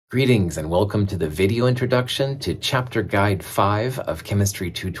Greetings and welcome to the video introduction to Chapter Guide 5 of Chemistry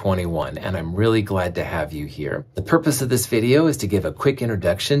 221, and I'm really glad to have you here. The purpose of this video is to give a quick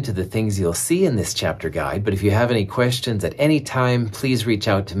introduction to the things you'll see in this chapter guide, but if you have any questions at any time, please reach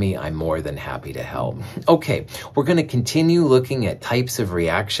out to me. I'm more than happy to help. Okay, we're going to continue looking at types of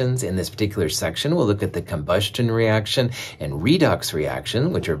reactions in this particular section. We'll look at the combustion reaction and redox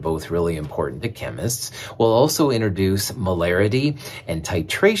reaction, which are both really important to chemists. We'll also introduce molarity and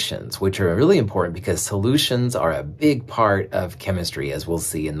titration, which are really important because solutions are a big part of chemistry, as we'll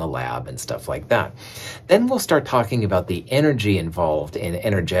see in the lab and stuff like that. Then we'll start talking about the energy involved in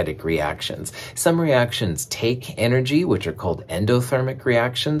energetic reactions. Some reactions take energy, which are called endothermic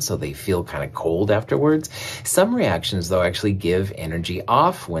reactions, so they feel kind of cold afterwards. Some reactions, though, actually give energy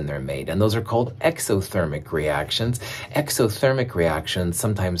off when they're made, and those are called exothermic reactions. Exothermic reactions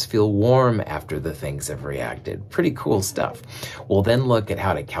sometimes feel warm after the things have reacted. Pretty cool stuff. We'll then look at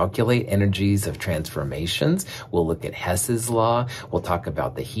how to calculate energies of transformations. We'll look at Hess's law. We'll talk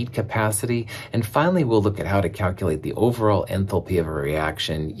about the heat capacity. And finally, we'll look at how to calculate the overall enthalpy of a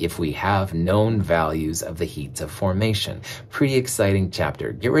reaction if we have known values of the heats of formation. Pretty exciting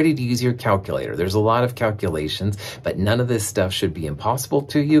chapter. Get ready to use your calculator. There's a lot of calculations, but none of this stuff should be impossible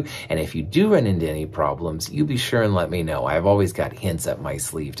to you. And if you do run into any problems, you be sure and let me know. I've always got hints up my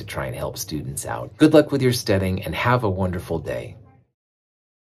sleeve to try and help students out. Good luck with your studying and have a wonderful day.